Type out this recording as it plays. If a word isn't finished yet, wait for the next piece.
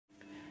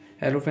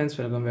Hello friends,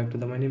 welcome back to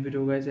the new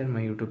video guys and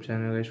my YouTube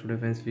channel guys. Today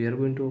friends we are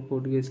going to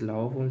upload guys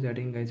Lava phone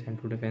setting guys, and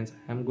today friends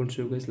I am going to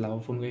show you guys Lava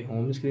phone guys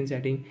home screen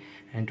setting,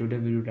 and today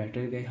we will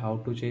title guys how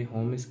to change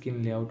home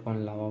screen layout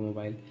on Lava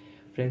mobile.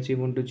 Friends, you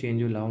want to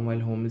change your Lava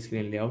mobile home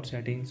screen layout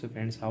setting. So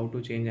friends, how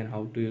to change and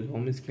how to use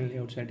home screen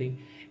layout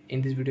setting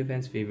in this video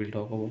friends we will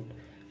talk about.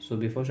 So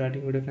before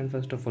starting video friends,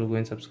 first of all go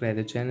and subscribe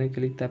the channel,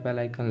 click the bell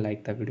icon,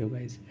 like the video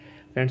guys.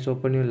 Friends,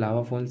 open your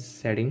Lava phone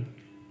setting.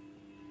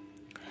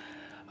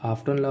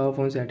 After on Lava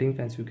phone setting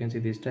friends, you can see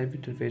this type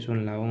interface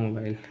on Lava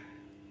mobile.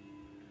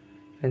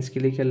 Friends,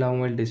 click your Lava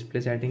mobile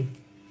display setting.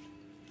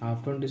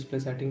 After on display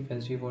setting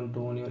friends, you want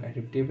to on your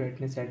adaptive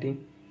brightness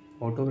setting.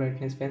 Auto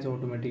brightness friends,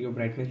 automatic your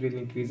brightness will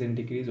increase and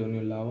decrease on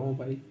your Lava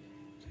mobile.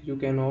 So you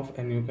can off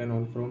and you can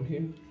on from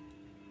here.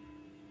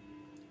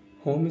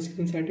 Home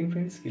screen setting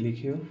friends, click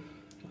here.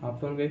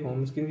 After on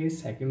home screen is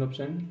second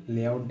option,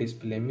 layout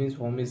display means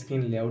home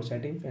screen layout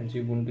setting. Friends,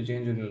 you want to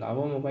change on your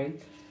Lava mobile.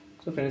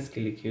 So friends,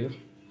 click here.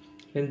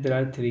 Then there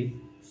are three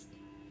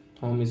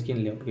home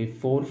screen layout, okay,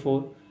 4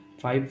 4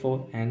 5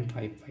 4 and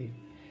 5 5.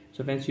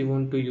 So friends, you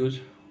want to use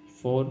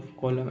 4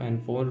 column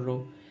and 4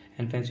 row,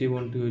 and friends you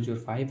want to use your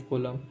 5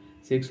 column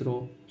 6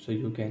 row, so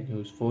you can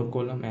use 4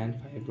 column and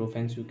 5 row.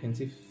 Friends, you can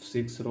see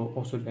 6 row,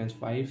 also friends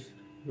 5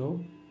 row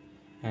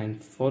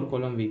and 4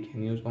 column we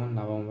can use on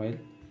Lava mobile.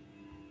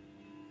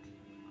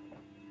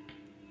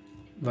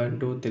 1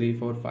 2 3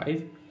 4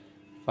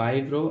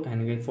 5 row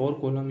and again 4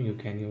 column you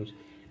can use.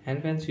 And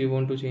friends, you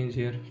want to change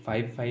here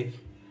 5 5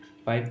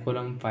 5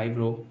 column 5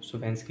 row. So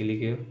friends, click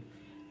here.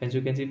 Friends, you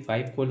can see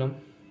 5 column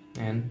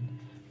and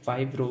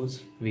 5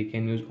 rows we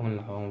can use on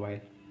Lava mobile.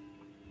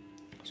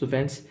 So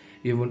friends,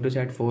 you want to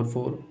set 4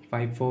 4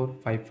 5 4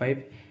 5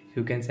 5,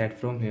 you can set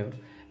from here.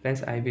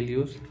 Friends, I will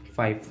use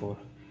 5 4.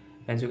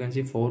 Friends, you can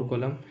see 4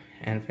 column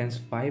and friends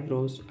 5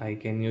 rows I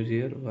can use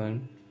here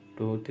 1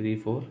 2 3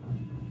 4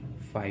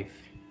 5.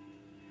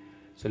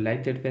 So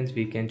like that friends,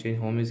 we can change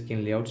home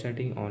screen layout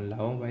setting on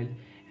Lava mobile.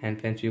 And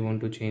friends, you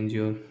want to change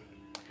your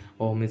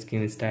home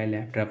screen style,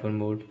 app travel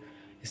mode,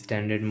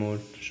 standard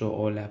mode, show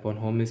all app on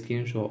home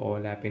screen, show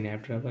all app in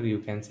app travel, you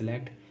can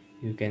select,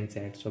 you can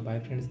set. So bye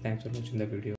friends, thanks for watching the video.